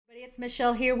It's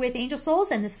Michelle here with Angel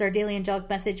Souls, and this is our daily angelic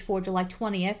message for July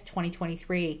 20th,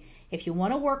 2023. If you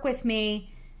want to work with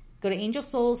me, go to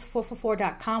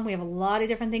angelsouls444.com. We have a lot of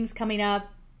different things coming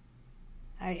up.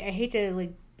 I hate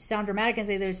to sound dramatic and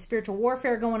say there's spiritual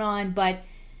warfare going on, but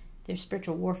there's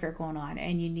spiritual warfare going on,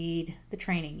 and you need the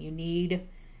training. You need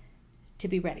to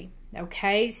be ready.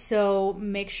 Okay, so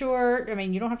make sure,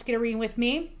 you don't have to get a reading with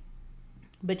me,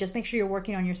 but just make sure you're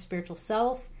working on your spiritual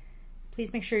self.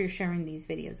 Please make sure you're sharing these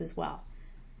videos as well.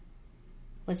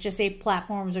 Let's just say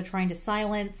platforms are trying to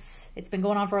silence. It's been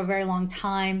going on for a very long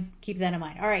time. Keep that in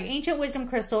mind. All right, ancient wisdom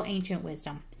crystal, ancient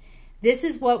wisdom. This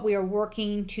is what we are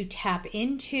working to tap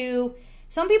into.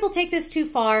 Some people take this too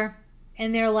far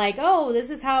and they're like, oh, this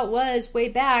is how it was way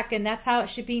back and that's how it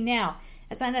should be now.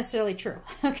 That's not necessarily true,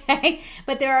 okay?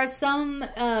 But there are some,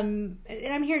 and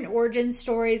I'm hearing origin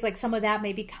stories, like some of that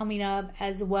may be coming up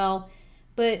as well.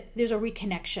 But there's a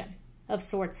reconnection of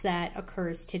sorts that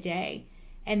occurs today.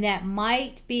 And that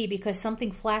might be because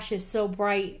something flashes so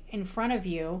bright in front of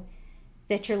you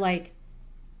that you're like,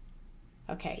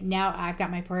 okay, now I've got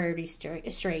my priorities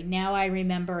straight. Now I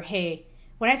remember, hey,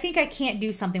 when I think I can't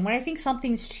do something, when I think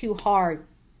something's too hard,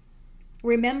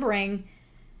 remembering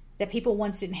that people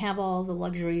once didn't have all the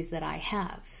luxuries that I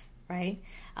have, right?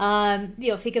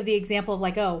 Think of the example of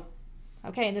like, oh,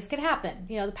 okay, and this could happen.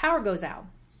 The power goes out.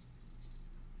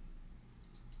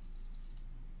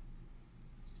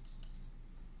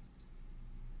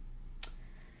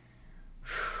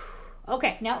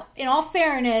 Okay, now, in all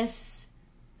fairness,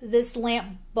 this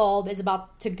lamp bulb is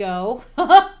about to go.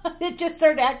 It just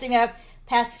started acting up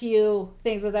past few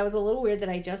things, but that was a little weird that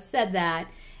I just said that,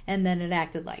 and then it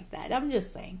acted like that. I'm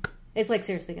just saying. It's like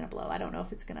seriously going to blow. I don't know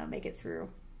if it's going to make it through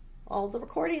all the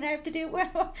recording I have to do.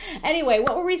 Anyway,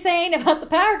 what were we saying about the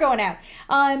power going out?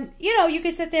 You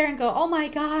could sit there and go, oh my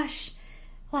gosh,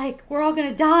 we're all going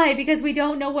to die because we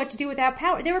don't know what to do without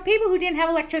power. There were people who didn't have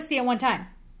electricity at one time.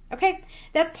 Okay,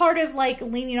 that's part of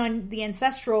leaning on the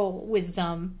ancestral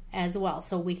wisdom as well,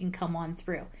 so we can come on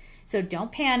through. So don't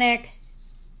panic.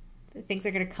 Things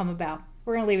are going to come about.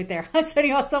 We're going to leave it there. I'm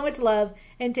sending you all so much love,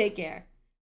 and take care.